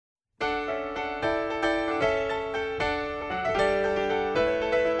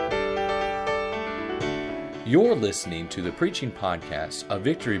You're listening to the preaching podcast of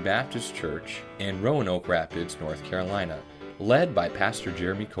Victory Baptist Church in Roanoke Rapids, North Carolina, led by Pastor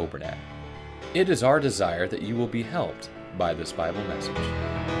Jeremy Coburnett. It is our desire that you will be helped by this Bible message.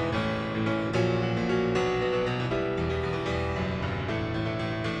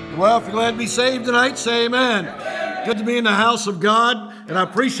 Well, if you're glad to be saved tonight, say amen. Good to be in the house of God, and I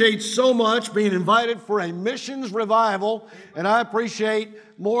appreciate so much being invited for a missions revival, and I appreciate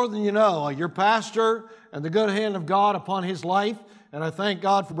more than you know your pastor and the good hand of God upon his life. And I thank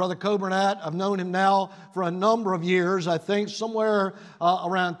God for Brother Coburnett. I've known him now for a number of years. I think somewhere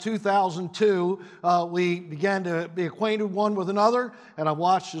around 2002, we began to be acquainted one with another, and I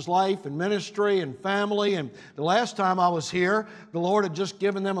watched his life and ministry and family. And the last time I was here, the Lord had just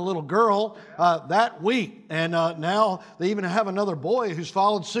given them a little girl that week. And now they even have another boy who's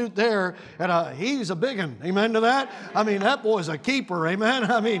followed suit there, and he's a big one. Amen to that? I mean, that boy's a keeper.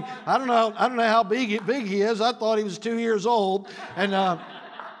 Amen? I mean, I don't know how big he is. I thought he was 2 years old. And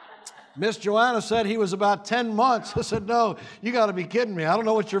Miss Joanna said he was about 10 months. I said, no, you got to be kidding me. I don't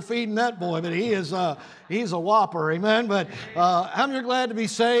know what you're feeding that boy, but he's a whopper, amen? But how many are glad to be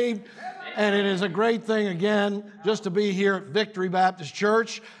saved? And it is a great thing, again, just to be here at Victory Baptist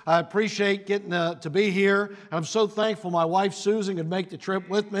Church. I appreciate getting to be here. And I'm so thankful my wife, Susan, could make the trip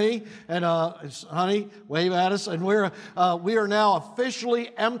with me. And, honey, wave at us. And we are now officially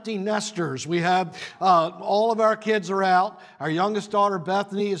empty nesters. We have all of our kids are out. Our youngest daughter,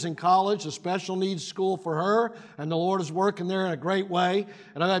 Bethany, is in college, a special needs school for her. And the Lord is working there in a great way.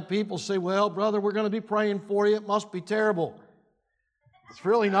 And I've had people say, well, brother, we're going to be praying for you. It must be terrible. It's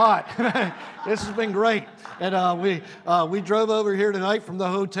really not. This has been great. And we drove over here tonight from the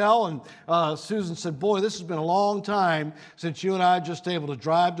hotel, and Susan said, boy, this has been a long time since you and I just able to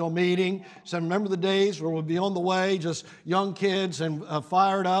drive to a meeting. So remember the days where we'd be on the way, just young kids and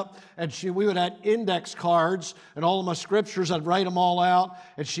fired up. And we would have index cards, and all of my scriptures, I'd write them all out,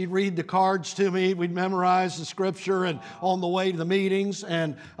 and she'd read the cards to me. We'd memorize the scripture and on the way to the meetings.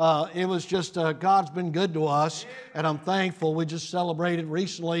 And it was just, God's been good to us, and I'm thankful. We just celebrated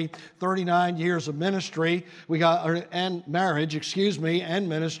recently 39 years of ministry. And marriage, and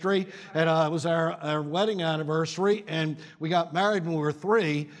ministry. And it was our wedding anniversary, and we got married when we were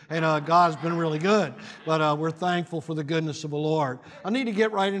 3, and God's been really good. But we're thankful for the goodness of the Lord. I need to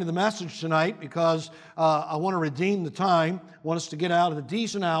get right into the message tonight because I want to redeem the time. I want us to get out at a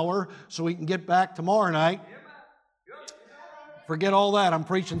decent hour so we can get back tomorrow night. Forget all that. I'm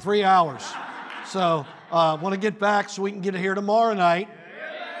preaching 3 hours. So I want to get back so we can get here tomorrow night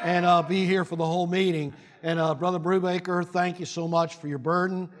and be here for the whole meeting. And Brother Brubaker, thank you so much for your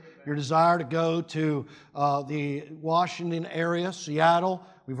burden, your desire to go to the Washington area, Seattle.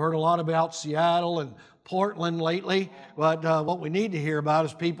 We've heard a lot about Seattle and Portland lately, but what we need to hear about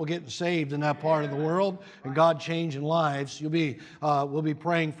is people getting saved in that part of the world and God changing lives. We'll be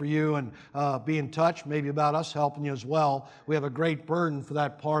praying for you and be in touch, maybe about us helping you as well. We have a great burden for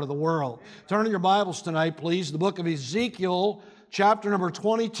that part of the world. Turn to your Bibles tonight, please, the book of Ezekiel, chapter number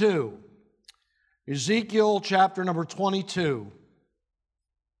 22. Ezekiel, chapter number 22.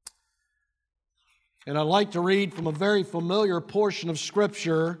 And I'd like to read from a very familiar portion of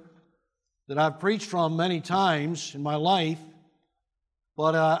Scripture that I've preached from many times in my life,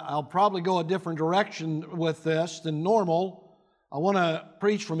 but I'll probably go a different direction with this than normal. I want to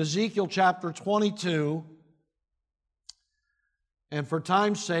preach from Ezekiel chapter 22, and for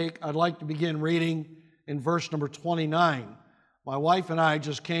time's sake, I'd like to begin reading in verse number 29. My wife and I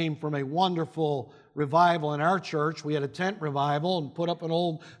just came from a wonderful revival in our church. We had a tent revival and put up an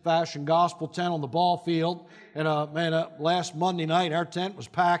old-fashioned gospel tent on the ball field. And last Monday night, our tent was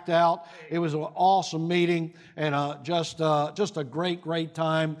packed out. It was an awesome meeting and just a great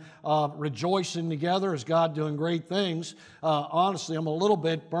time rejoicing together as God doing great things. Honestly, I'm a little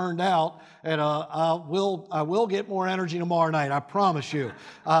bit burned out, and I will get more energy tomorrow night. I promise you.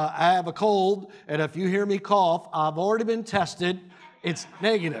 I have a cold, and if you hear me cough, I've already been tested. It's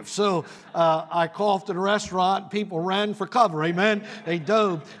negative. So I coughed at a restaurant. People ran for cover. Amen. They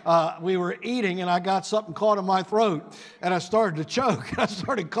dove. We were eating, and I got something caught in my throat, and I started to choke. I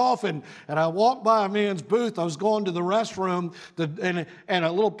started coughing, and I walked by a man's booth. I was going to the restroom, and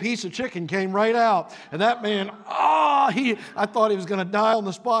a little piece of chicken came right out. And that man, I thought he was going to die on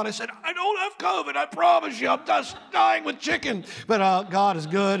the spot. I said, I don't have COVID. I promise you. I'm just dying with chicken. But God is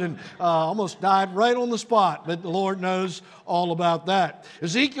good, and almost died right on the spot. But the Lord knows all about that.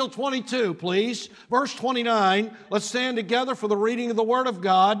 Ezekiel 22, please. Verse 29. Let's stand together for the reading of the Word of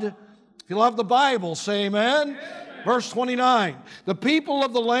God. If you love the Bible, say amen. Amen. Verse 29. The people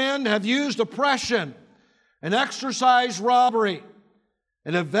of the land have used oppression and exercised robbery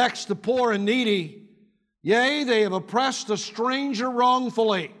and have vexed the poor and needy Yea, they have oppressed a stranger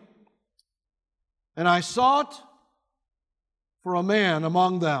wrongfully. And I sought for a man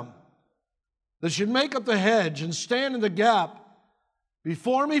among them that should make up the hedge and stand in the gap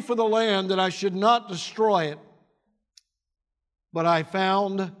before me for the land, that I should not destroy it. But I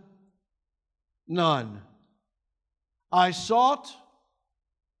found none. I sought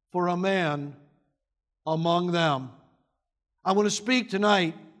for a man among them. I want to speak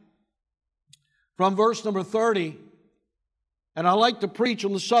tonight from verse number 30, and I like to preach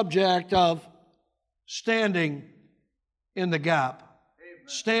on the subject of standing in the gap. Amen.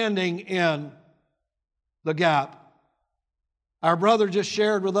 Standing in the gap. Our brother just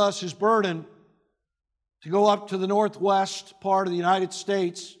shared with us his burden to go up to the northwest part of the United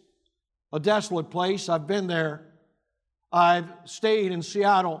States, a desolate place. I've been there. I've stayed in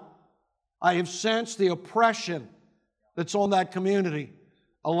Seattle. I have sensed the oppression that's on that community,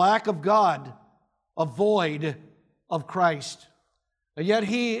 a lack of God, a void of Christ. And yet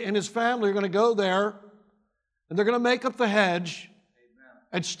he and his family are going to go there, and they're going to make up the hedge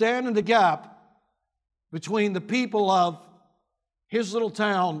and stand in the gap between the people of his little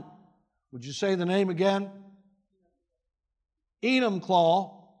town. Would you say the name again?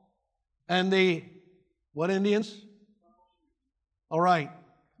 Enumclaw, and the, what Indians? All right,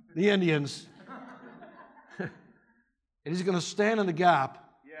 the Indians. And he's going to stand in the gap.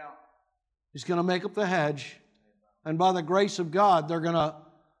 Yeah. He's going to make up the hedge. And by the grace of God, they're going to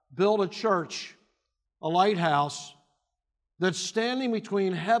build a church, a lighthouse, that's standing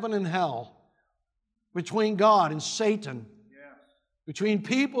between heaven and hell, between God and Satan, between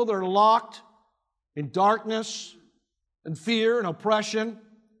people that are locked in darkness and fear and oppression,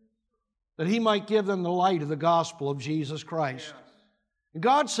 that he might give them the light of the gospel of Jesus Christ. And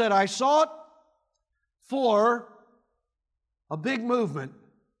God said, I sought for a big movement.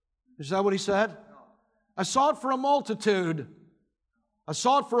 Is that what he said? I sought for a multitude. I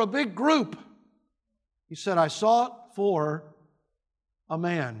sought for a big group. He said, I sought for a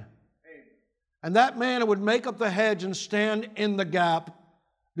man. And that man would make up the hedge and stand in the gap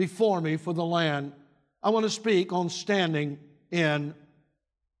before me for the land. I want to speak on standing in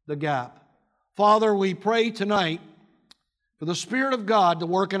the gap. Father, we pray tonight for the Spirit of God to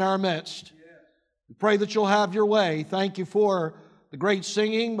work in our midst. We pray that you'll have your way. Thank you for the great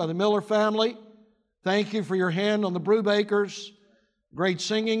singing by the Miller family. Thank you for your hand on the Brewbakers. Great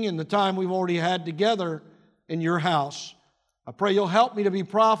singing in the time we've already had together in your house. I pray you'll help me to be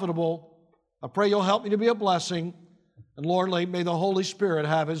profitable. I pray you'll help me to be a blessing. And Lord, may the Holy Spirit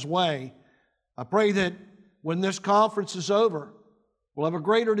have His way. I pray that when this conference is over, we'll have a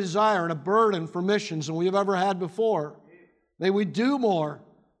greater desire and a burden for missions than we've ever had before. May we do more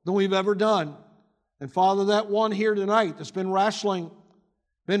than we've ever done. And Father, that one here tonight that's been wrestling,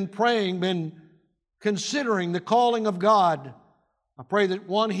 been praying, been considering the calling of God, I pray that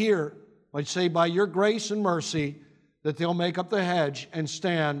one here might say, by your grace and mercy, that they'll make up the hedge and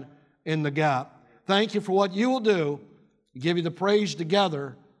stand in the gap. Thank you for what you will do. We give you the praise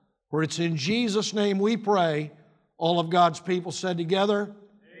together, for it's in Jesus' name we pray. All of God's people said together,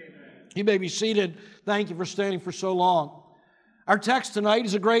 amen. You may be seated. Thank you for standing for so long. Our text tonight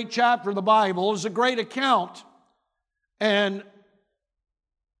is a great chapter of the Bible. It's a great account and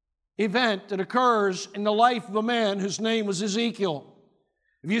event that occurs in the life of a man whose name was Ezekiel.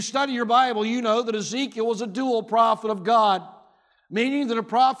 If you study your Bible, you know that Ezekiel was a dual prophet of God, meaning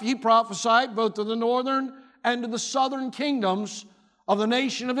that he prophesied both to the northern and to the southern kingdoms of the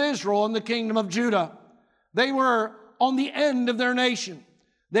nation of Israel and the kingdom of Judah. They were on the end of their nation.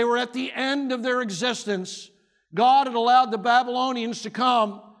 They were at the end of their existence. God had allowed the Babylonians to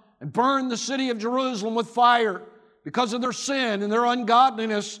come and burn the city of Jerusalem with fire because of their sin and their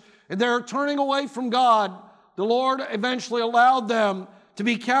ungodliness and their turning away from God. The Lord eventually allowed them to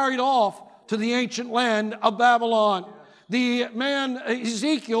be carried off to the ancient land of Babylon. The man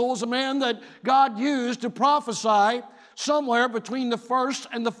Ezekiel was a man that God used to prophesy somewhere between the first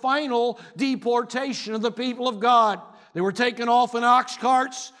and the final deportation of the people of God. They were taken off in ox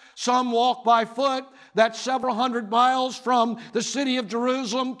carts. Some walked by foot. That's several hundred miles from the city of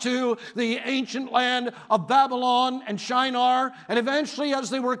Jerusalem to the ancient land of Babylon and Shinar. And eventually, as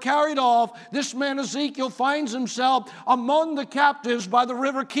they were carried off, this man Ezekiel finds himself among the captives by the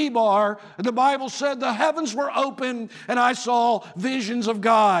river Kibar. And the Bible said, the heavens were open and I saw visions of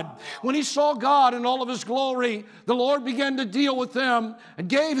God. When he saw God in all of his glory, the Lord began to deal with him and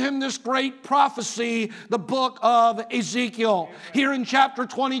gave him this great prophecy, the book of Ezekiel. Here in chapter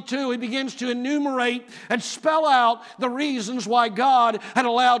 22, he begins to enumerate enumerate and spell out the reasons why God had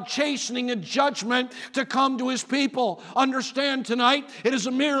allowed chastening and judgment to come to His people. Understand tonight, it is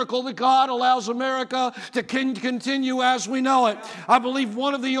a miracle that God allows America to continue as we know it. I believe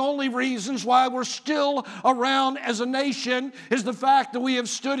one of the only reasons why we're still around as a nation is the fact that we have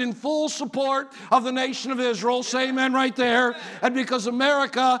stood in full support of the nation of Israel. Say amen right there. And because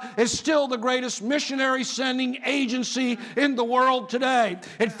America is still the greatest missionary sending agency in the world today.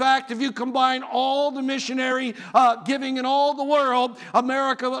 In fact, if you combine all the missionary giving in all the world,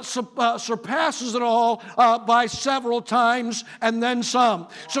 America surpasses it all by several times and then some.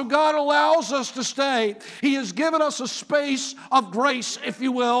 So God allows us to stay. He has given us a space of grace, if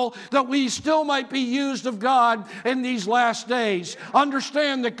you will, that we still might be used of God in these last days.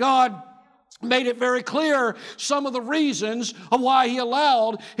 Understand that God made it very clear some of the reasons of why He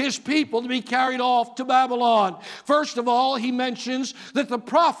allowed His people to be carried off to Babylon. First of all, He mentions that the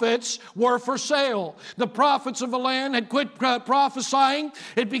prophets were for sale. The prophets of the land had quit prophesying.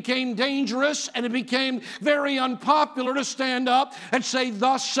 It became dangerous and it became very unpopular to stand up and say,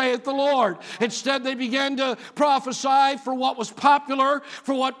 "Thus saith the Lord." Instead, they began to prophesy for what was popular,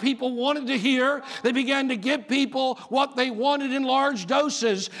 for what people wanted to hear. They began to give people what they wanted in large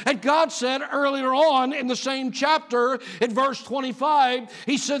doses. And God said, earlier on in the same chapter, in verse 25,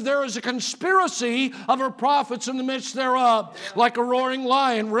 He said, "There is a conspiracy of her prophets in the midst thereof, like a roaring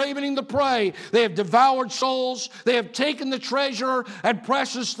lion, ravening the prey. They have devoured souls. They have taken the treasure and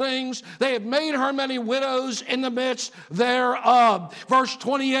precious things. They have made her many widows in the midst thereof." Verse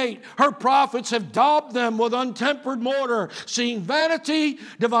 28, "Her prophets have daubed them with untempered mortar, seeing vanity,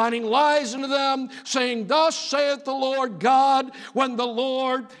 divining lies into them, saying, Thus saith the Lord God, when the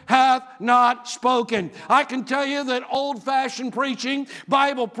Lord hath not spoken." I can tell you that old-fashioned preaching,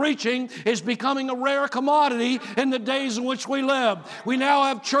 Bible preaching, is becoming a rare commodity in the days in which we live. We now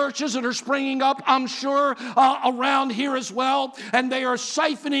have churches that are springing up, I'm sure, around here as well, and they are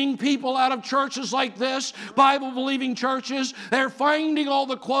siphoning people out of churches like this, Bible-believing churches. They're finding all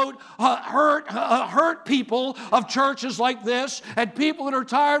the, quote, hurt people of churches like this, and people that are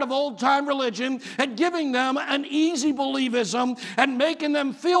tired of old-time religion, and giving them an easy believism and making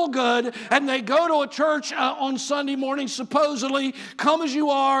them feel good. And they go to a church on Sunday morning, supposedly, come as you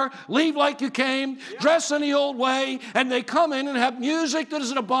are, leave like you came, dress any old way, and they come in and have music that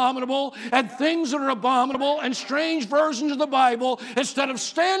is abominable, and things that are abominable, and strange versions of the Bible, instead of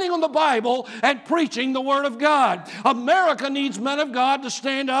standing on the Bible and preaching the Word of God. America needs men of God to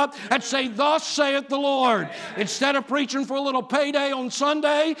stand up and say, "Thus saith the Lord." Instead of preaching for a little payday on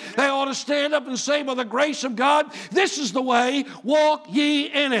Sunday, they ought to stand up and say, "By the grace of God, this is the way, walk ye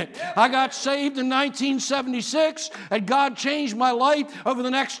in it." I got saved in 1976, and God changed my life over the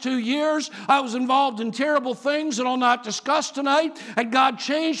next 2 years. I was involved in terrible things that I'll not discuss tonight, and God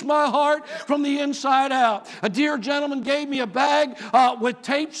changed my heart from the inside out. A dear gentleman gave me a bag with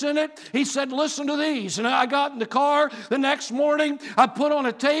tapes in it. He said, "Listen to these." And I got in the car the next morning. I put on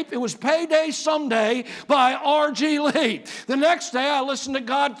a tape. It was "Payday Someday" by R.G. Lee. The next day, I listened to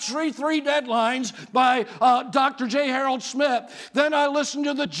God's Three Deadlines by Dr. J. Harold Smith. Then I listened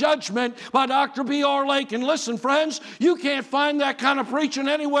to The Judgment by Dr. B.R. Lake. And listen, friends, you can't find that kind of preaching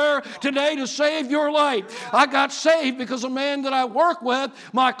anywhere today to save your life. I got saved because a man that I work with,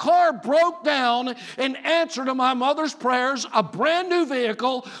 my car broke down in answer to my mother's prayers. A brand new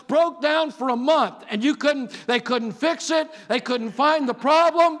vehicle broke down for a month, and they couldn't fix it. They couldn't find the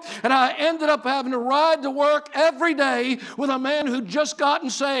problem, and I ended up having to ride to work every day with a man who'd just gotten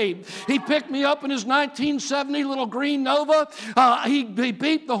saved. He picked me up in his 1970 little green Nova. He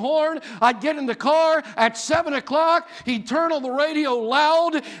beeped the horn. I'd get in the car at 7 o'clock. He'd turn on the radio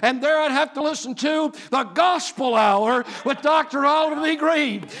loud, and there I'd have to listen to the Gospel Hour with Dr. Oliver B.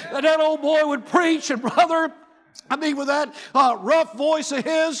 Green. And that old boy would preach, and brother, with that rough voice of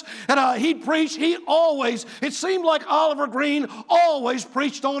his, and he'd preach. It seemed like Oliver Green always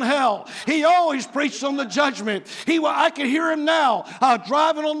preached on hell. He always preached on the judgment. I can hear him now,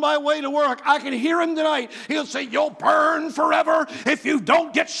 driving on my way to work. I can hear him tonight. He'll say, "You'll burn forever if you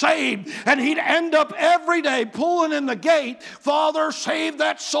don't get saved." And he'd end up every day pulling in the gate, "Father, save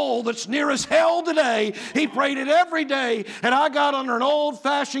that soul that's nearest hell today." He prayed it every day, and I got under an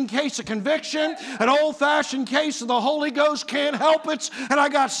old-fashioned case of conviction, an old-fashioned case of the Holy Ghost can't help it, and I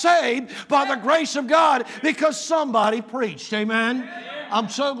got saved by the grace of God because somebody preached. Amen? I'm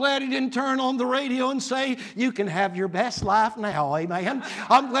so glad he didn't turn on the radio and say, you can have your best life now, amen.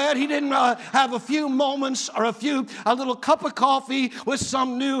 I'm glad he didn't have a few moments or a little cup of coffee with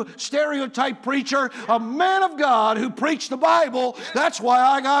some new stereotype preacher, a man of God who preached the Bible. That's why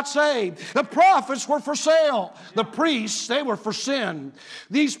I got saved. The prophets were for sale. The priests, they were for sin.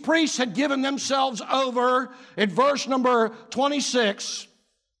 These priests had given themselves over in verse number 26.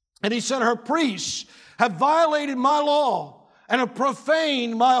 And he said, her priests have violated my law and have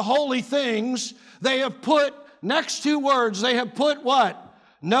profaned my holy things. They have put, next two words, they have put what?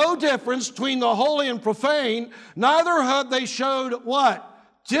 No difference between the holy and profane. Neither have they showed what?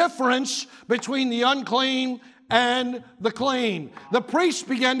 Difference between the unclean and the clean. The priests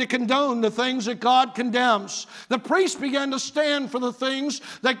began to condone the things that God condemns. The priests began to stand for the things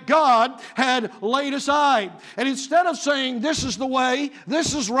that God had laid aside. And instead of saying, this is the way,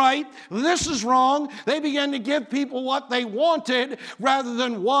 this is right, this is wrong, they began to give people what they wanted rather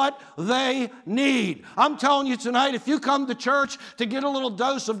than what they need. I'm telling you tonight, if you come to church to get a little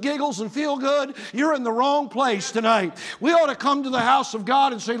dose of giggles and feel good, you're in the wrong place tonight. We ought to come to the house of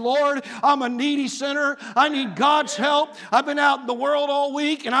God and say, Lord, I'm a needy sinner. I need God's help. I've been out in the world all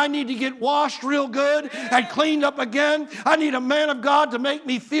week and I need to get washed real good and cleaned up again. I need a man of God to make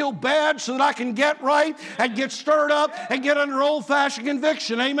me feel bad so that I can get right and get stirred up and get under old-fashioned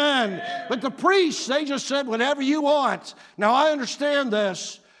conviction. Amen. But the priests, they just said, whatever you want. Now I understand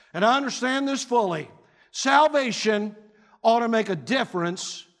this, and I understand this fully. Salvation ought to make a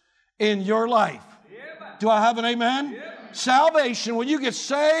difference in your life. Do I have an amen? Salvation, when you get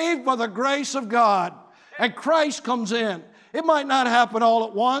saved by the grace of God, and Christ comes in. It might not happen all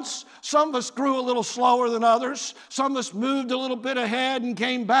at once. Some of us grew a little slower than others. Some of us moved a little bit ahead and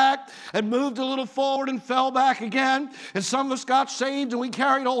came back and moved a little forward and fell back again. And some of us got saved and we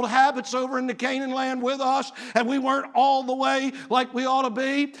carried old habits over into Canaan land with us and we weren't all the way like we ought to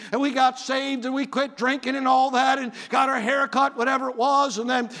be. And we got saved and we quit drinking and all that and got our hair cut, whatever it was. And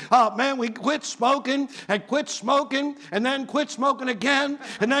then, we quit smoking and quit smoking and then quit smoking again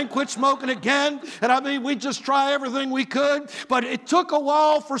and then quit smoking again. And we just try everything we could. But it took a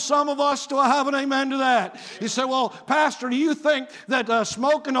while for some of us to have an amen to that. You say, well, Pastor, do you think that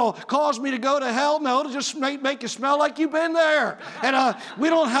smoking will cause me to go to hell? No, it'll just make you smell like you've been there. And we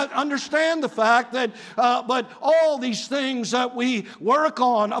don't understand the fact that, but all these things that we work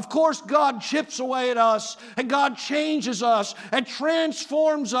on, of course, God chips away at us and God changes us and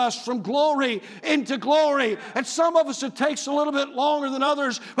transforms us from glory into glory. And some of us, it takes a little bit longer than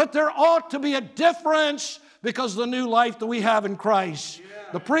others, but there ought to be a difference because of the new life that we have in Christ.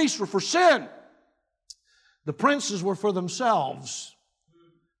 Yeah. The priests were for sin. The princes were for themselves.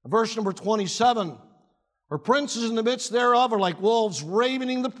 Verse number 27, her princes in the midst thereof are like wolves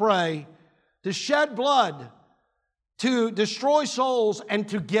ravening the prey, to shed blood, to destroy souls, and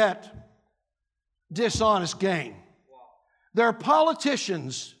to get dishonest gain. Wow. They're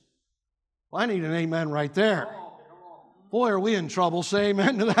politicians. Well, I need an amen right there. Boy, are we in trouble. Say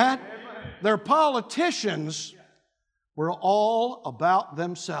amen to that. Their politicians were all about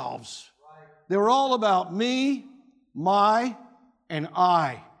themselves. They were all about me, my, and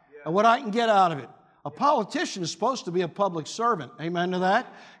I, and what I can get out of it. A politician is supposed to be a public servant. Amen to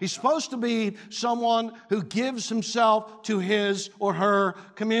that? He's supposed to be someone who gives himself to his or her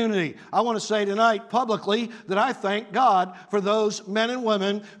community. I want to say tonight publicly that I thank God for those men and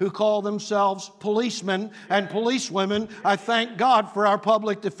women who call themselves policemen and policewomen. I thank God for our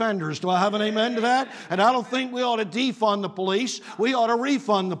public defenders. Do I have an amen to that? And I don't think we ought to defund the police. We ought to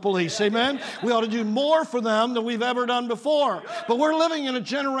refund the police. Amen? We ought to do more for them than we've ever done before. But we're living in a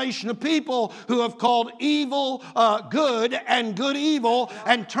generation of people who have called evil good and good evil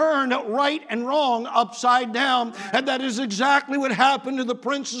and turned right and wrong upside down. And that is exactly what happened to the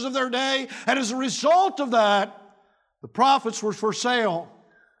princes of their day. And as a result of that, the prophets were for sale,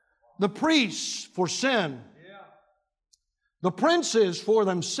 the priests for sin, the princes for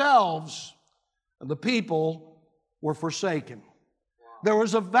themselves, and the people were forsaken. There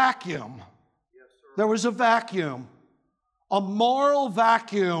was a vacuum. There was a vacuum, a moral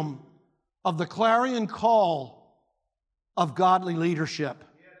vacuum of the clarion call of godly leadership.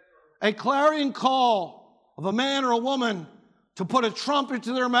 A clarion call of a man or a woman to put a trumpet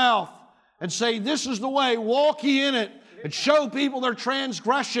to their mouth and say, this is the way, walk ye in it, and show people their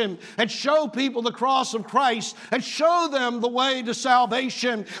transgression, and show people the cross of Christ, and show them the way to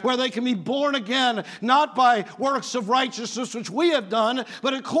salvation where they can be born again, not by works of righteousness which we have done,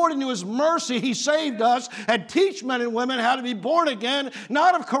 but according to His mercy He saved us, and teach men and women how to be born again,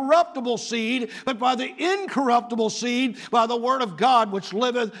 not of corruptible seed, but by the incorruptible seed, by the word of God which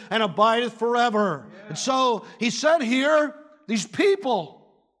liveth and abideth forever. And so He said here, These people,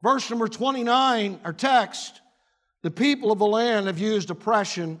 verse number 29, our text, the people of the land have used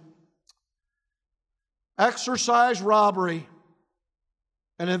oppression, exercised robbery,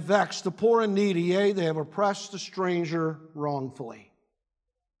 and have vexed the poor and needy. Yea, they have oppressed the stranger wrongfully.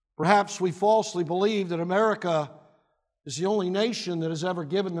 Perhaps we falsely believe that America is the only nation that has ever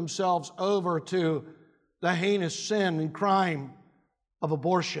given themselves over to the heinous sin and crime of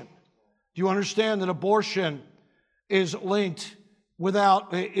abortion. Do you understand that abortion is linked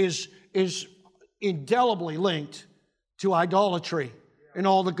is indelibly linked to idolatry and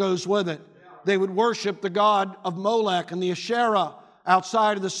all that goes with it? They would worship the god of Molech and the Asherah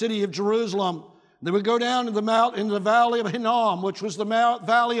outside of the city of Jerusalem. They would go down into the valley of Hinnom, which was the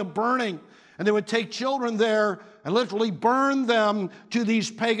valley of burning, and they would take children there and literally burn them to these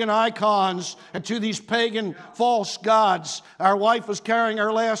pagan icons and to these pagan false gods. Our wife was carrying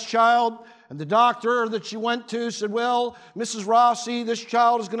our last child, and the doctor that she went to said, well, Mrs. Rossi, this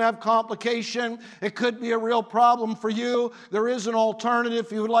child is going to have complication. It could be a real problem for you. There is an alternative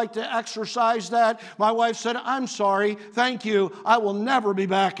if you would like to exercise that. My wife said, I'm sorry, thank you. I will never be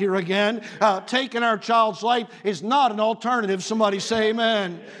back here again. Taking our child's life is not an alternative. Somebody say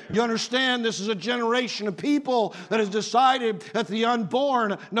amen. You understand this is a generation of people that has decided that the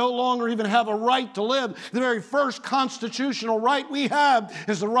unborn no longer even have a right to live. The very first constitutional right we have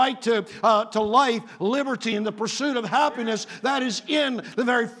is the right to life, liberty, and the pursuit of happiness. That is in the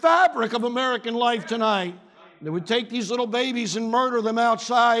very fabric of American life tonight. They would take these little babies and murder them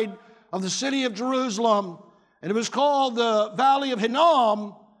outside of the city of Jerusalem. And it was called the Valley of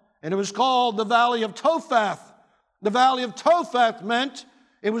Hinnom, and it was called the Valley of Topheth. The Valley of Topheth meant,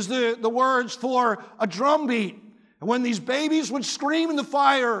 it was the words for a drumbeat. And when these babies would scream in the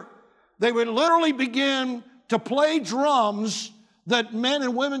fire, they would literally begin to play drums that men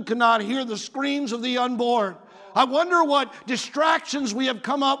and women could not hear the screams of the unborn. I wonder what distractions we have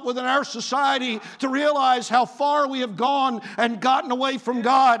come up with in our society to realize how far we have gone and gotten away from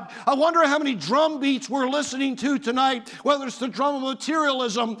God. I wonder how many drum beats we're listening to tonight, whether it's the drum of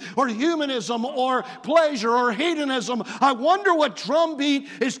materialism or humanism or pleasure or hedonism. I wonder what drum beat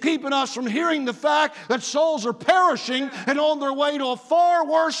is keeping us from hearing the fact that souls are perishing and on their way to a far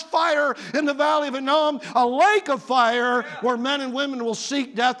worse fire in the Valley of Hinnom, a lake of fire where men and women will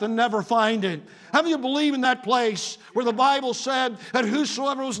seek death and never find it. How many of you believe in that place where the Bible said that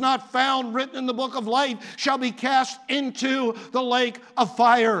whosoever was not found written in the book of life shall be cast into the lake of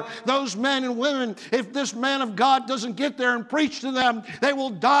fire? Those men and women, if this man of God doesn't get there and preach to them, they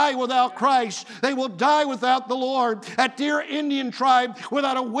will die without Christ. They will die without the Lord. That dear Indian tribe,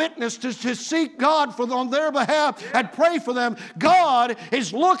 without a witness to seek God on their behalf and pray for them. God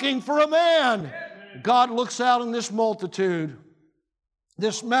is looking for a man. God looks out in this multitude,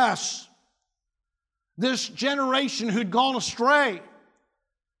 this mess, this generation who'd gone astray.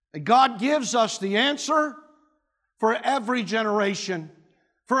 And God gives us the answer for every generation,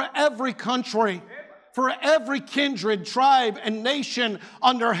 for every country, for every kindred, tribe, and nation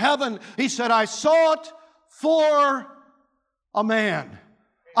under heaven. He said, I sought for a man.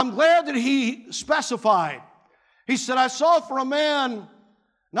 I'm glad that he specified. He said, I sought for a man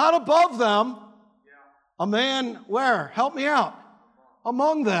not above them, a man where? Help me out.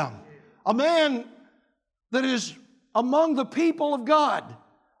 Among them. A man that is among the people of God.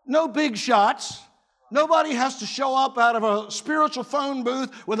 No big shots. Nobody has to show up out of a spiritual phone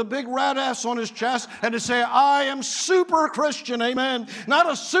booth with a big red S on his chest and to say, I am super Christian, amen. Not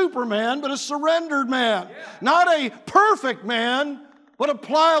a superman, but a surrendered man. Not a perfect man, but a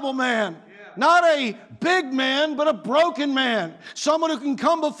pliable man. Not a big man, but a broken man. Someone who can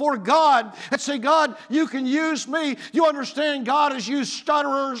come before God and say, God, you can use me. You understand God has used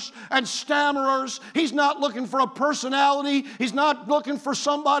stutterers and stammerers. He's not looking for a personality. He's not looking for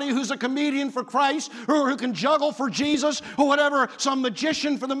somebody who's a comedian for Christ or who can juggle for Jesus or whatever, some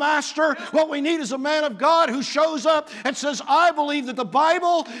magician for the master. What we need is a man of God who shows up and says, I believe that the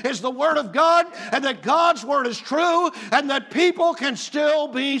Bible is the Word of God and that God's Word is true and that people can still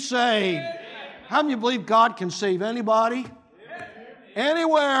be saved. How many believe God can save anybody,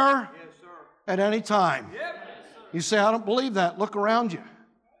 anywhere, at any time? You say, I don't believe that. Look around you.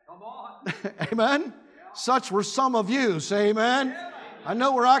 Amen? Such were some of you. Say amen. I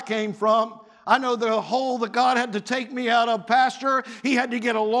know where I came from. I know the hole that God had to take me out of, Pastor. He had to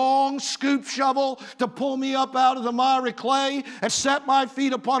get a long scoop shovel to pull me up out of the miry clay and set my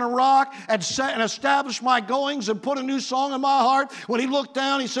feet upon a rock and establish my goings and put a new song in my heart. When he looked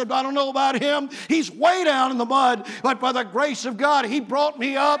down, he said, I don't know about him. He's way down in the mud. But by the grace of God, he brought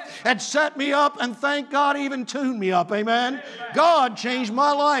me up and set me up, and thank God he even tuned me up. Amen? God changed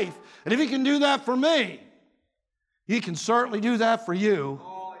my life. And if he can do that for me, He can certainly do that for you.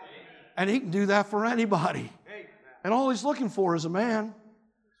 And He can do that for anybody. And all He's looking for is a man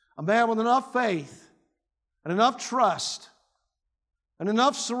with enough faith and enough trust and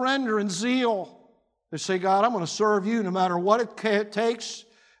enough surrender and zeal to say, God, I'm going to serve you no matter what it takes.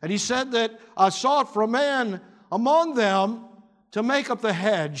 And He said that I sought for a man among them to make up the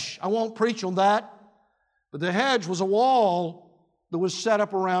hedge. I won't preach on that. But the hedge was a wall that was set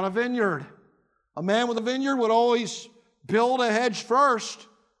up around a vineyard. A man with a vineyard would always build a hedge first.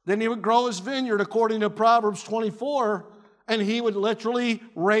 Then he would grow his vineyard according to Proverbs 24, and he would literally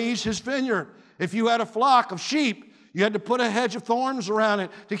raise his vineyard. If you had a flock of sheep, you had to put a hedge of thorns around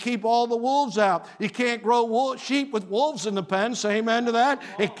it to keep all the wolves out. You can't grow sheep with wolves in the pen. Say amen to that.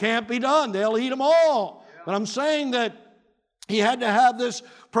 It can't be done. They'll eat them all. But I'm saying that he had to have this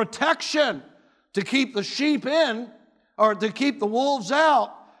protection to keep the sheep in, or to keep the wolves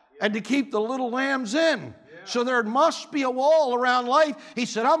out, and to keep the little lambs in. So there must be a wall around life. He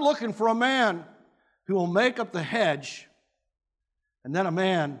said, I'm looking for a man who will make up the hedge, and then a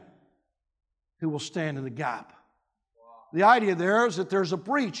man who will stand in the gap. The idea there is that there's a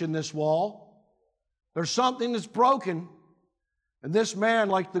breach in this wall. There's something that's broken. And this man,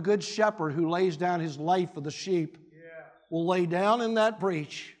 like the good shepherd who lays down his life for the sheep, will lay down in that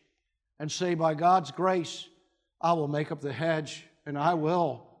breach and say, by God's grace, I will make up the hedge and I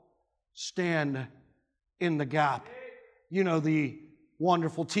will stand in the gap. You know the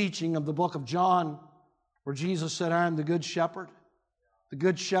wonderful teaching of the book of John where Jesus said, I am the good shepherd. The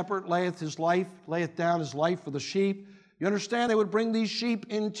good shepherd layeth down his life for the sheep. You understand, they would bring these sheep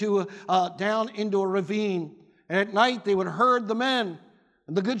down into a ravine, and at night they would herd them in.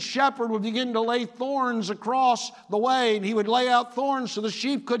 And the good shepherd would begin to lay thorns across the way, and he would lay out thorns so the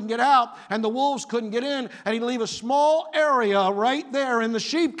sheep couldn't get out and the wolves couldn't get in, and he'd leave a small area right there in the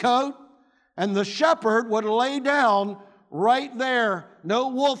sheepcote, and the shepherd would lay down right there. No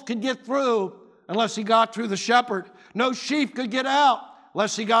wolf could get through unless he got through the shepherd. No sheep could get out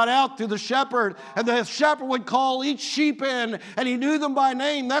unless he got out through the shepherd. And the shepherd would call each sheep in, and he knew them by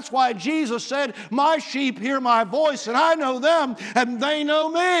name. That's why Jesus said, my sheep hear my voice, and I know them, and they know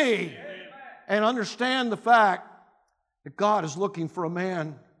me. Amen. And understand the fact that God is looking for a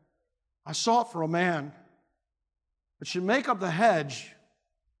man. I sought for a man that should make up the hedge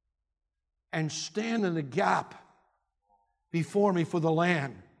and stand in the gap before me for the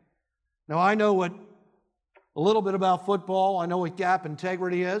land. Now, I know a little bit about football. I know what gap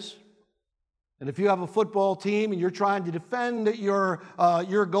integrity is. And if you have a football team and you're trying to defend your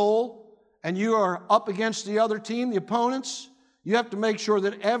goal and you are up against the other team, the opponents, you have to make sure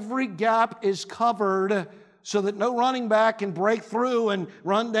that every gap is covered so that no running back can break through and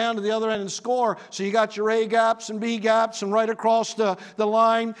run down to the other end and score. So you got your A gaps and B gaps and right across the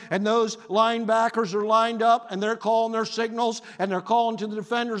line, and those linebackers are lined up and they're calling their signals and they're calling to the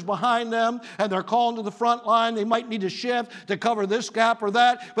defenders behind them and they're calling to the front line. They might need to shift to cover this gap or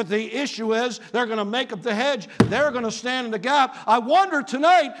that, but the issue is they're going to make up the hedge. They're going to stand in the gap. I wonder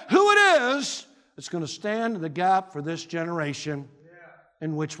tonight who it is that's going to stand in the gap for this generation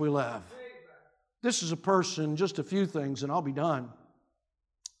in which we live. This is a person, just a few things, and I'll be done.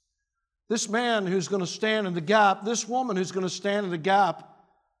 This man who's going to stand in the gap, this woman who's going to stand in the gap,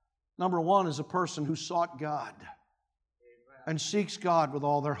 number one, is a person who sought God and seeks God with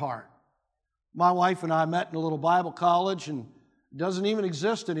all their heart. My wife and I met in a little Bible college, and it doesn't even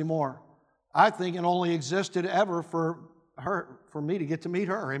exist anymore. I think it only existed ever for me to get to meet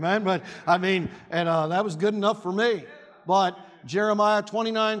her, amen? But that was good enough for me. But Jeremiah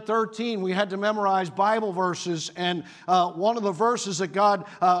 29:13, we had to memorize Bible verses, and one of the verses that God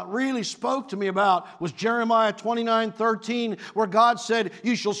really spoke to me about was Jeremiah 29:13, where God said,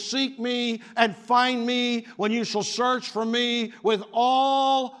 you shall seek me and find me when you shall search for me with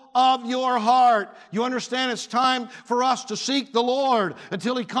all of your heart. You understand, it's time for us to seek the Lord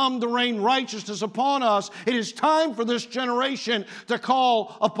until He come to rain righteousness upon us. It is time for this generation to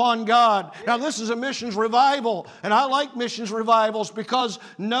call upon God. Now, this is a missions revival, and I like missions revivals because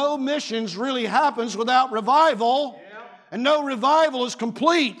no missions really happens without revival, and no revival is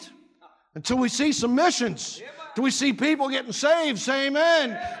complete until we see some missions. Do we see people getting saved? Say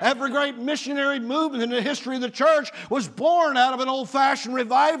amen. Every great missionary movement in the history of the church was born out of an old-fashioned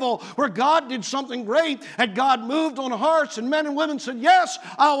revival where God did something great and God moved on hearts and men and women said, yes,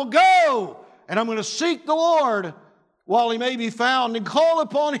 I will go and I'm going to seek the Lord while He may be found and call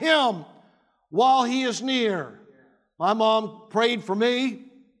upon Him while He is near. My mom prayed for me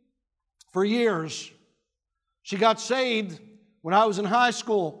for years. She got saved when I was in high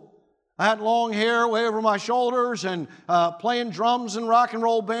school. I had long hair way over my shoulders and playing drums and rock and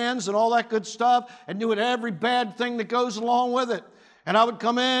roll bands and all that good stuff and doing every bad thing that goes along with it. And I would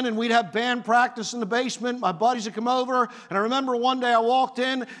come in and we'd have band practice in the basement. My buddies would come over. And I remember one day I walked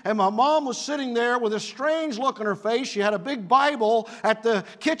in and my mom was sitting there with a strange look on her face. She had a big Bible at the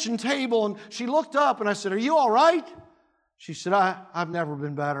kitchen table and she looked up and I said, "Are you all right?" She said, I've never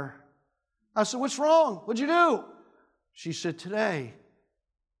been better. I said, "What's wrong? What'd you do?" She said, "Today,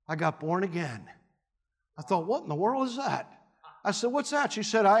 I got born again." I thought, what in the world is that? I said, "What's that?" She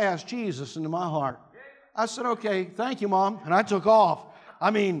said, "I asked Jesus into my heart." I said, "Okay, thank you, Mom." And I took off.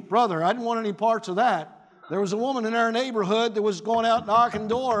 I mean, brother, I didn't want any parts of that. There was a woman in our neighborhood that was going out knocking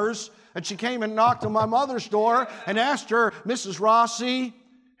doors, and she came and knocked on my mother's door and asked her, "Mrs. Rossi,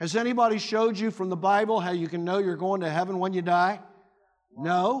 has anybody showed you from the Bible how you can know you're going to heaven when you die?"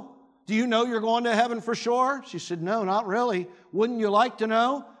 "No." "Do you know you're going to heaven for sure?" She said, "No, not really." "Wouldn't you like to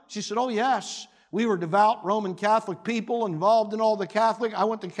know?" She said, "Oh, yes. We were devout Roman Catholic people involved in all the Catholic. I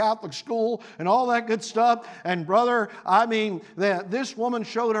went to Catholic school and all that good stuff." And brother, I mean, this woman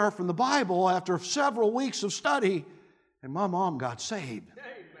showed her from the Bible after several weeks of study, and my mom got saved.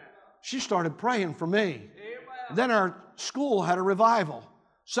 She started praying for me. Then our school had a revival.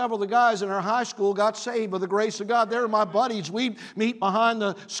 Several of the guys in our high school got saved by the grace of God. They were my buddies. We'd meet behind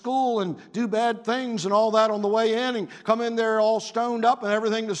the school and do bad things and all that on the way in and come in there all stoned up and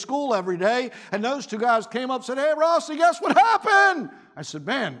everything to school every day. And those two guys came up and said, "Hey, Rossi, guess what happened?" I said,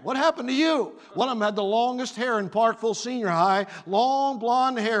 "Man, what happened to you?" One of them had the longest hair in Parkville Senior High, long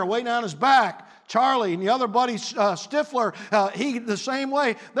blonde hair way down his back. Charlie and the other buddy, Stifler, he the same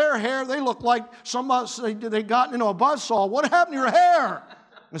way. Their hair, they looked like they'd gotten into a buzzsaw. "What happened to your hair?"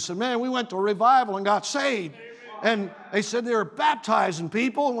 I said, "Man, we went to a revival and got saved." And they said they were baptizing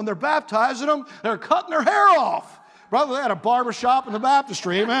people, and when they're baptizing them, they're cutting their hair off. Brother, they had a barber shop in the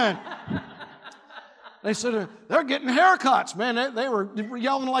baptistry, amen. They said they're getting haircuts, man. They were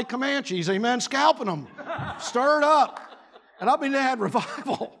yelling like Comanches, amen, scalping them, stirred up. And I mean, they had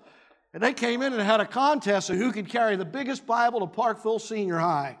revival. And they came in and had a contest of who could carry the biggest Bible to Parkville Senior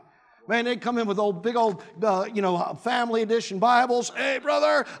High. Man, they'd come in with big old family edition Bibles. "Hey,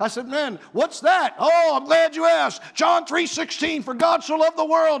 brother." I said, "Man, what's that?" "Oh, I'm glad you asked. John 3:16, for God so loved the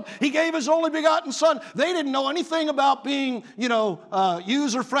world, He gave His only begotten Son." They didn't know anything about being,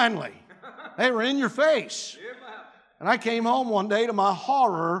 user-friendly. They were in your face. And I came home one day to my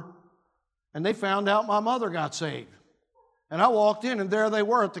horror, and they found out my mother got saved. And I walked in, and there they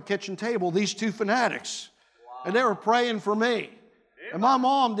were at the kitchen table, these two fanatics. And they were praying for me. And my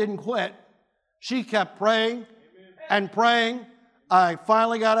mom didn't quit. She kept praying and praying. I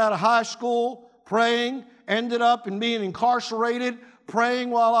finally got out of high school, praying, ended up in being incarcerated, praying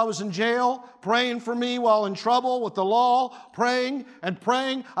while I was in jail, praying for me while in trouble with the law, praying and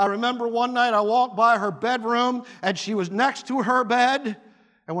praying. I remember one night I walked by her bedroom, and she was next to her bed.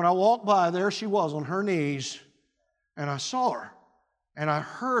 And when I walked by, there she was on her knees. And I saw her, and I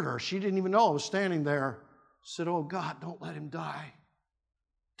heard her. She didn't even know I was standing there. Said, "Oh, God, don't let him die.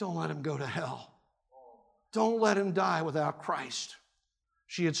 Don't let him go to hell. Don't let him die without Christ."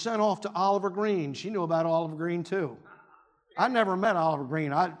 She had sent off to Oliver Green. She knew about Oliver Green too. I never met Oliver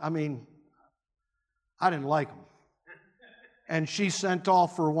Green. I mean, I didn't like him. And she sent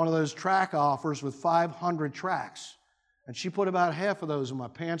off for one of those track offers with 500 tracks. And she put about half of those in my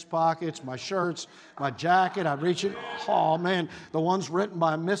pants pockets, my shirts, my jacket. I'd reach it. Oh, man, the ones written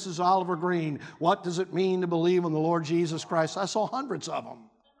by Mrs. Oliver Green. "What does it mean to believe in the Lord Jesus Christ?" I saw hundreds of them.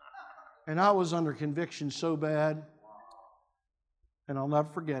 And I was under conviction so bad, and I'll never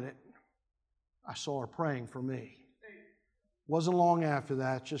forget it. I saw her praying for me. Wasn't long after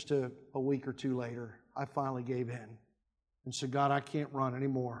that, just a week or two later, I finally gave in and said, "God, I can't run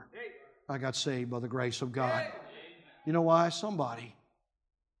anymore." I got saved by the grace of God. You know why? Somebody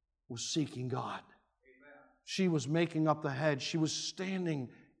was seeking God. She was making up the hedge. She was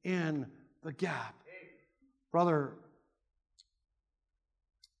standing in the gap. Brother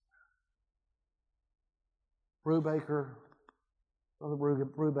Brubaker,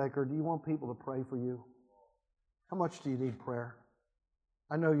 do you want people to pray for you? How much do you need prayer?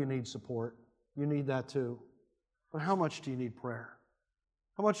 I know you need support. You need that too. But how much do you need prayer?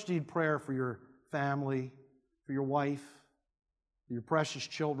 How much do you need prayer for your family, for your wife, for your precious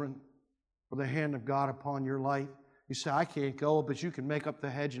children, for the hand of God upon your life? You say, "I can't go," but you can make up the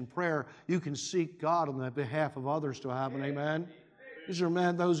hedge in prayer. You can seek God on the behalf of others to have an amen. These are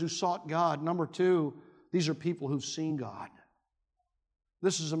men, those who sought God. Number two, these are people who've seen God.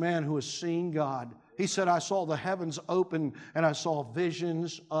 This is a man who has seen God. He said, "I saw the heavens open and I saw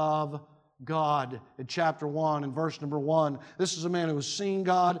visions of God in chapter 1 and verse number 1. This is a man who has seen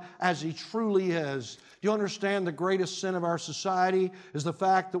God as He truly is. Do you understand the greatest sin of our society is the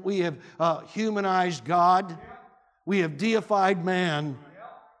fact that we have humanized God, we have deified man,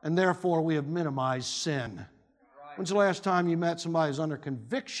 and therefore we have minimized sin. When's the last time you met somebody who's under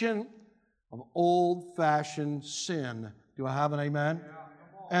conviction of old-fashioned sin? Do I have an amen?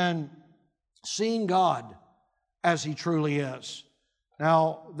 And seeing God as He truly is.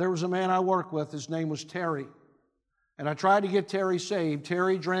 Now, there was a man I worked with, his name was Terry, and I tried to get Terry saved.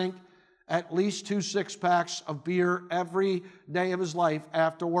 Terry drank at least 2 6-packs of beer every day of his life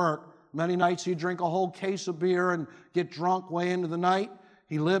after work. Many nights he'd drink a whole case of beer and get drunk way into the night.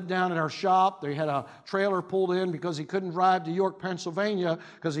 He lived down at our shop. They had a trailer pulled in because he couldn't drive to York, Pennsylvania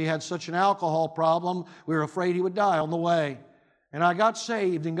because he had such an alcohol problem. We were afraid he would die on the way. And I got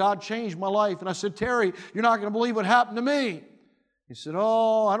saved, and God changed my life. And I said, Terry, you're not going to believe what happened to me. He said,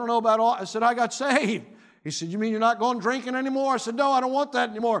 oh, I don't know about all. I said, I got saved. He said, you mean you're not going drinking anymore? I said, no, I don't want that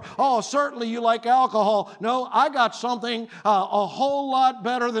anymore. Oh, certainly you like alcohol. No, I got something a whole lot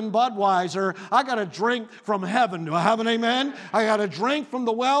better than Budweiser. I got a drink from heaven. Do I have an amen? I got a drink from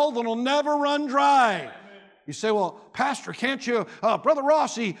the well that'll never run dry. You say, well, Pastor, can't you, Brother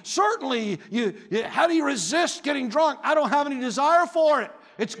Rossi, certainly, how do you resist getting drunk? I don't have any desire for it.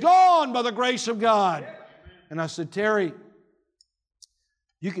 It's gone by the grace of God. And I said, Terry,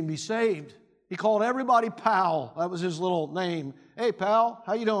 you can be saved. He called everybody pal. That was his little name. Hey, pal,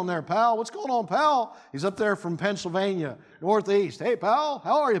 how you doing there, pal? What's going on, pal? He's up there from Pennsylvania, Northeast. Hey, pal,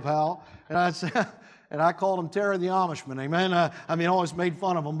 how are you, pal? And I said, and I called him Terry the Amishman, amen? I always made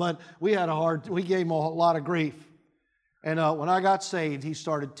fun of him, but we gave him a lot of grief. And when I got saved, he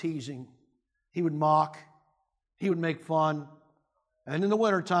started teasing. He would mock. He would make fun. And in the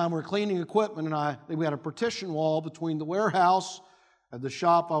wintertime, we were cleaning equipment, and we had a partition wall between the warehouse and the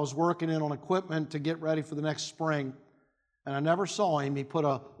shop I was working in on equipment to get ready for the next spring. And I never saw him. He put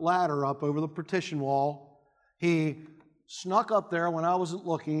a ladder up over the partition wall. He snuck up there when I wasn't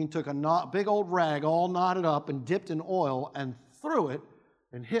looking, took a big old rag all knotted up and dipped in oil and threw it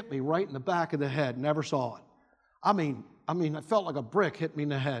and hit me right in the back of the head. Never saw it. I felt like a brick hit me in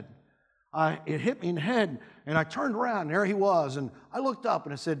the head. It hit me in the head, and I turned around, and there he was. And I looked up,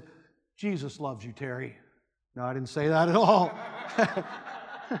 and I said, Jesus loves you, Terry. No, I didn't say that at all. I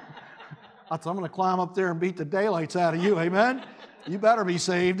thought, I'm going to climb up there and beat the daylights out of you, amen? You better be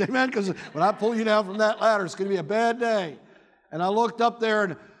saved, amen? Because when I pull you down from that ladder, it's going to be a bad day. And I looked up there,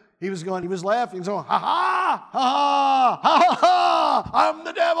 and he was laughing, he was going, ha ha, ha ha, ha ha, I'm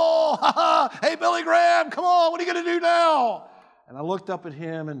the devil, ha ha, hey, Billy Graham, come on, what are you going to do now? And I looked up at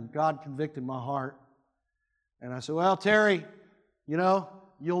him, and God convicted my heart. And I said, well, Terry,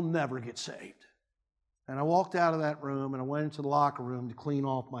 you'll never get saved. And I walked out of that room, and I went into the locker room to clean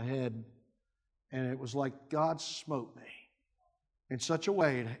off my head. And it was like God smote me in such a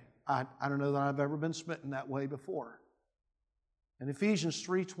way, I don't know that I've ever been smitten that way before. In Ephesians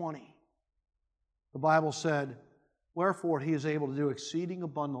 3:20, the Bible said, wherefore He is able to do exceeding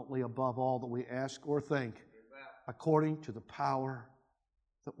abundantly above all that we ask or think, according to the power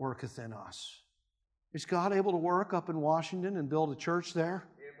that worketh in us. Is God able to work up in Washington and build a church there?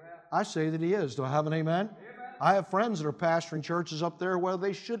 I say that He is. Do I have an amen? Amen? I have friends that are pastoring churches up there where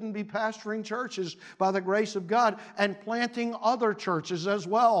they shouldn't be pastoring churches by the grace of God, and planting other churches as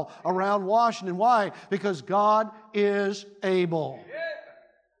well around Washington. Why? Because God is able.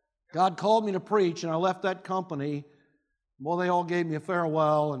 God called me to preach, and I left that company. Well, they all gave me a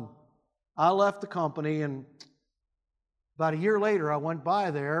farewell, and I left the company, and about a year later, I went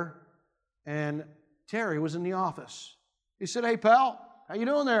by there, and Terry was in the office. He said, hey, pal, how you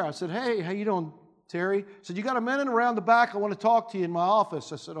doing there? I said, hey, how you doing, Terry? He said, you got a minute around the back? I want to talk to you in my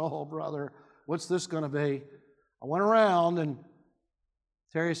office. I said, oh, brother, what's this going to be? I went around, and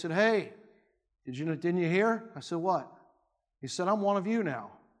Terry said, hey, didn't you hear? I said, what? He said, I'm one of you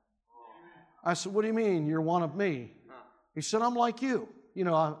now. I said, what do you mean you're one of me? He said, I'm like you.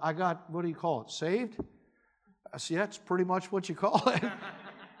 I got, what do you call it, saved? I said, yeah, that's pretty much what you call it.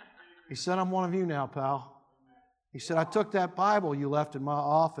 He said, I'm one of you now, pal. He said, I took that Bible you left in my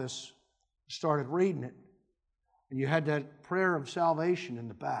office, started reading it, and you had that prayer of salvation in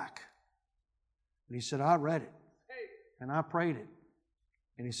the back. And he said, I read it, and I prayed it.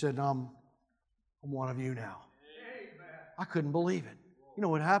 And he said, I'm one of you now. I couldn't believe it. You know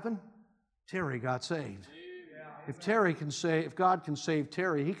what happened? Terry got saved. If God can save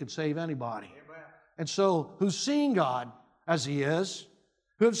Terry, He could save anybody. And so, who's seen God as He is,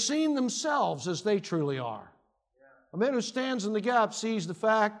 who have seen themselves as they truly are. A man who stands in the gap sees the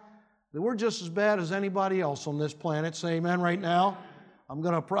fact that we're just as bad as anybody else on this planet. Say amen right now.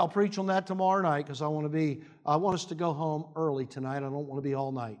 I'll preach on that tomorrow night because I want us to go home early tonight. I don't want to be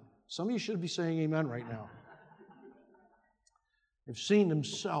all night. Some of you should be saying amen right now. They've seen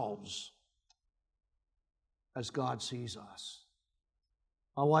themselves as God sees us.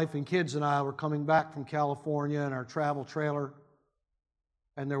 My wife and kids and I were coming back from California in our travel trailer,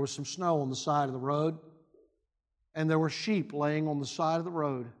 and there was some snow on the side of the road, and there were sheep laying on the side of the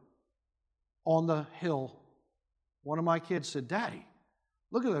road on the hill. One of my kids said, "Daddy,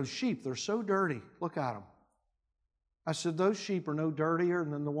 look at those sheep. They're so dirty. Look at them." I said, "Those sheep are no dirtier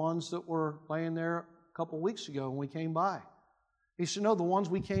than the ones that were laying there a couple of weeks ago when we came by." He said, "No, the ones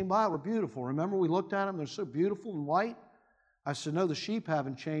we came by were beautiful. Remember we looked at them? They're so beautiful and white." I said, "No, the sheep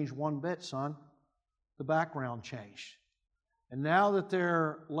haven't changed one bit, son. The background changed. And now that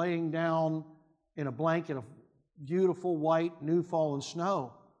they're laying down in a blanket of beautiful white new fallen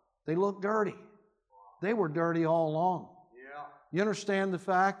snow, they look dirty. They were dirty all along." Yeah. You understand the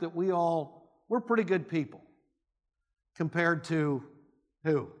fact that we're pretty good people compared to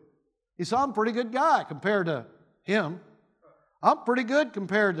who? He said, "I'm a pretty good guy compared to him. I'm pretty good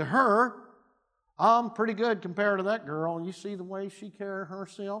compared to her. I'm pretty good compared to that girl. And you see the way she carried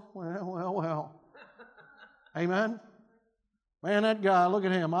herself? Well. Amen? Man, that guy, look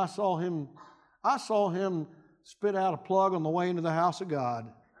at him. I saw him spit out a plug on the way into the house of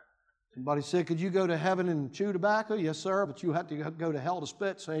God." Somebody said, "Could you go to heaven and chew tobacco?" "Yes, sir, but you have to go to hell to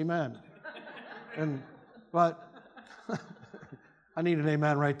spit." Say amen. But I need an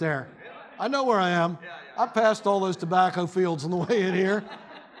amen right there. I know where I am. I passed all those tobacco fields on the way in here.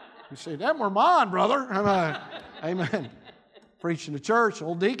 You say, "Them were mine, brother." Amen. Preaching to church,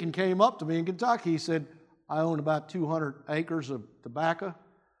 old deacon came up to me in Kentucky. He said, "I own about 200 acres of tobacco."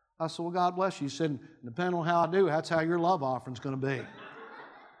 I said, "Well, God bless you." He said, "Depending on how I do, that's how your love offering's going to be."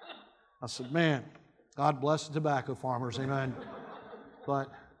 I said, "Man, God bless the tobacco farmers." Amen.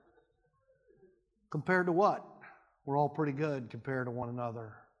 But compared to what? We're all pretty good compared to one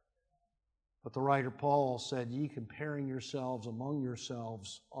another. But the writer Paul said, "Ye comparing yourselves among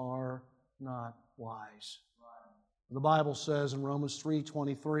yourselves are not wise." The Bible says in Romans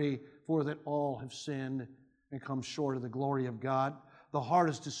 3:23, "For that all have sinned and come short of the glory of God. The heart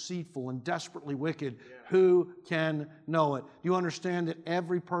is deceitful and desperately wicked. Who can know it?" Do you understand that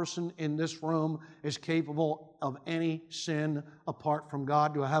every person in this room is capable of any sin apart from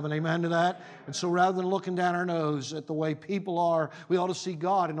God? Do I have an amen to that? And so rather than looking down our nose at the way people are, we ought to see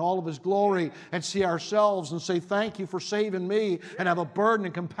God in all of His glory and see ourselves and say, "Thank you for saving me," and have a burden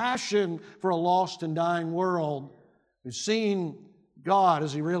and compassion for a lost and dying world who's seen God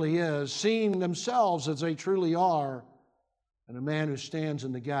as He really is, seeing themselves as they truly are. And a man who stands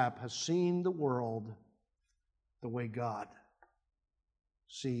in the gap has seen the world the way God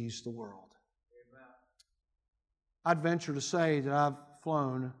sees the world. Amen. I'd venture to say that I've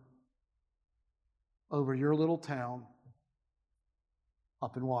flown over your little town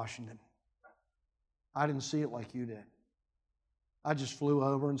up in Washington. I didn't see it like you did. I just flew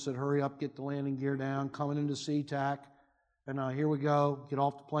over and said, "Hurry up, get the landing gear down, coming into SeaTac, and here we go, get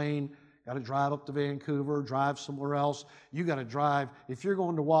off the plane. Got to drive up to Vancouver, drive somewhere else. You got to drive. If you're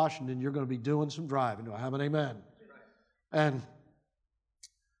going to Washington, you're going to be doing some driving." Do I have an amen? And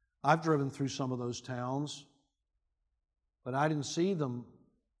I've driven through some of those towns, but I didn't see them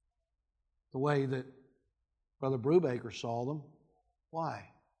the way that Brother Brubaker saw them.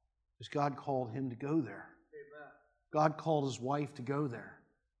 Why? Because God called him to go there. Amen. God called his wife to go there.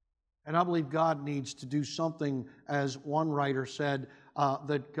 And I believe God needs to do something, as one writer said,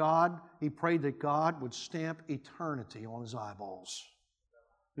 he prayed that God would stamp eternity on his eyeballs.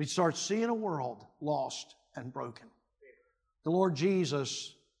 He'd start seeing a world lost and broken. The Lord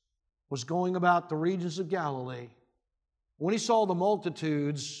Jesus was going about the regions of Galilee. When He saw the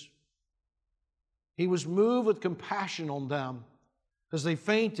multitudes, He was moved with compassion on them because they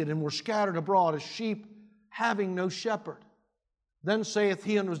fainted and were scattered abroad as sheep having no shepherd. Then saith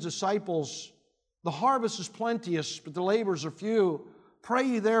He unto His disciples, "The harvest is plenteous, but the laborers are few. Pray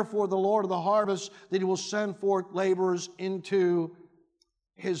ye therefore the Lord of the harvest that He will send forth laborers into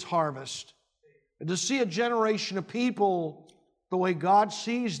His harvest." And to see a generation of people the way God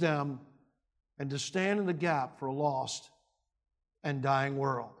sees them, and to stand in the gap for a lost and dying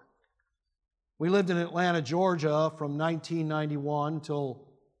world. We lived in Atlanta, Georgia from 1991 till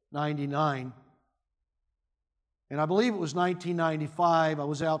 99. And I believe it was 1995, I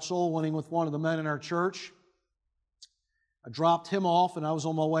was out soul winning with one of the men in our church. I dropped him off and I was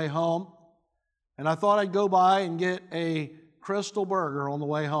on my way home. And I thought I'd go by and get a Crystal Burger on the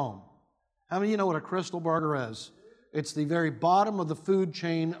way home. How many of you know what a Crystal Burger is? It's the very bottom of the food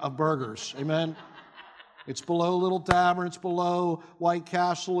chain of burgers. Amen? It's below Little Tavern. It's below White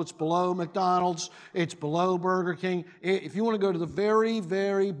Castle. It's below McDonald's. It's below Burger King. If you want to go to the very,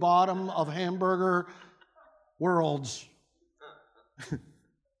 very bottom of hamburger worlds,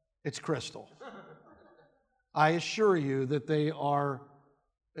 it's Krystal. I assure you that they are,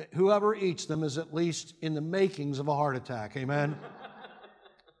 whoever eats them is at least in the makings of a heart attack. Amen?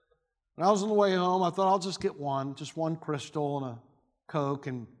 When I was on the way home, I thought I'll just get just one Krystal and a Coke,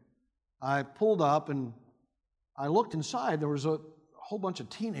 and I pulled up and I looked inside. There was a whole bunch of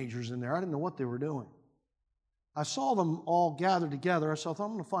teenagers in there. I didn't know what they were doing. I saw them all gathered together. I thought,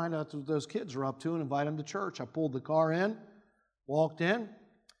 I'm going to find out what those kids are up to and invite them to church. I pulled the car in, walked in.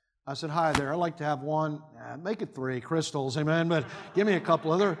 I said, hi there, I'd like to have one. Make it 3 Krystals, amen, but give me a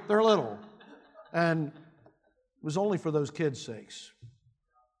couple of they're little. And it was only for those kids' sakes.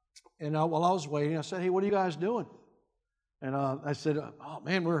 And while I was waiting, I said, hey, what are you guys doing? And I said, oh,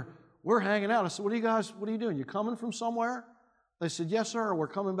 man, we're hanging out. I said, what are you doing? You coming from somewhere? They said, yes, sir, we're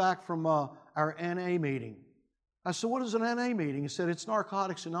coming back from our NA meeting. I said, what is an NA meeting? He said, it's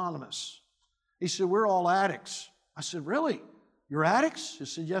Narcotics Anonymous. He said, we're all addicts. I said, really? You're addicts? He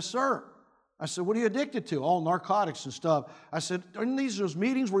said, yes, sir. I said, what are you addicted to? All narcotics and stuff. I said, aren't these those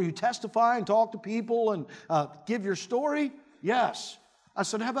meetings where you testify and talk to people and give your story? Yes. I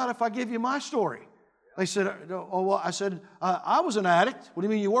said, how about if I give you my story? They said, oh, well, I said, I was an addict. What do you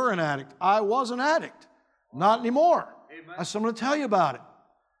mean you were an addict? I was an addict. Not anymore. Amen. I said, I'm going to tell you about it.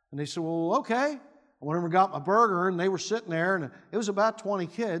 And they said, well, okay. I went over and got my burger, and they were sitting there, and it was about 20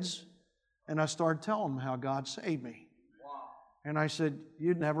 kids, and I started telling them how God saved me. Wow. And I said,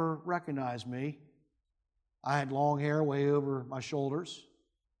 you'd never recognize me. I had long hair way over my shoulders.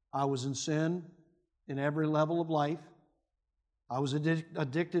 I was in sin in every level of life. I was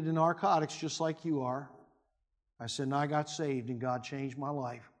addicted to narcotics just like you are. I said, and I got saved, and God changed my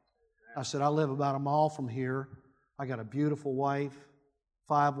life. I said, I live about a mile from here. I got a beautiful wife,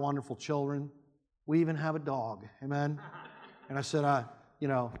 5 wonderful children. We even have a dog, amen? And I said,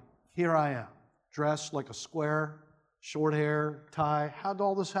 here I am, dressed like a square, short hair, tie. How did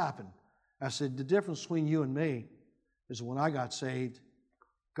all this happen? I said, the difference between you and me is when I got saved,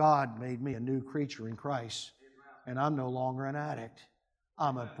 God made me a new creature in Christ, and I'm no longer an addict.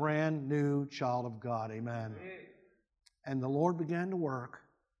 I'm a brand new child of God, amen? And the Lord began to work.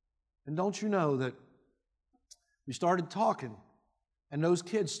 And don't you know that we started talking, and those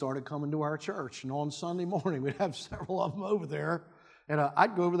kids started coming to our church. And on Sunday morning, we'd have several of them over there. And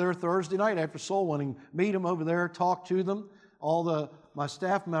I'd go over there Thursday night after soul winning, meet them over there, talk to them. My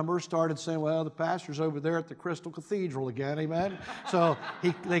staff members started saying, well, the pastor's over there at the Crystal Cathedral again, amen? So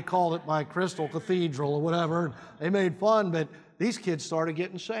they called it my Crystal Cathedral or whatever. They made fun, but these kids started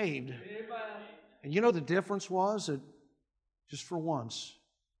getting saved. And you know the difference was that just for once,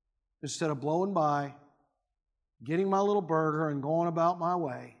 instead of blowing by, getting my little burger and going about my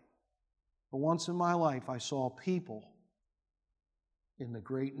way, for once in my life I saw people in the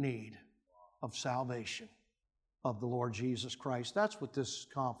great need of salvation of the Lord Jesus Christ. That's what this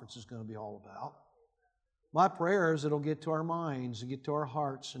conference is going to be all about. My prayer is it'll get to our minds and get to our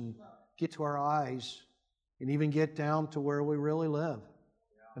hearts and get to our eyes and even get down to where we really live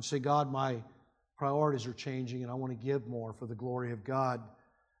and say, God, my priorities are changing and I want to give more for the glory of God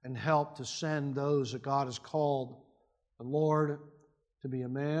and help to send those that God has called the Lord to be a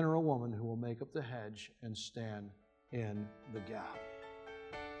man or a woman who will make up the hedge and stand in the gap.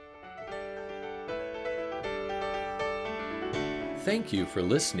 Thank you for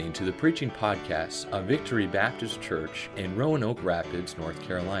listening to the preaching podcast of Victory Baptist Church in Roanoke Rapids, North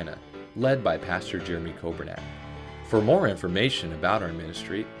Carolina, led by Pastor Jeremy Coburnett. For more information about our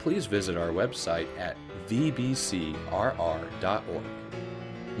ministry, please visit our website at vbcrr.org.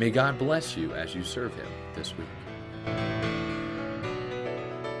 May God bless you as you serve Him this week.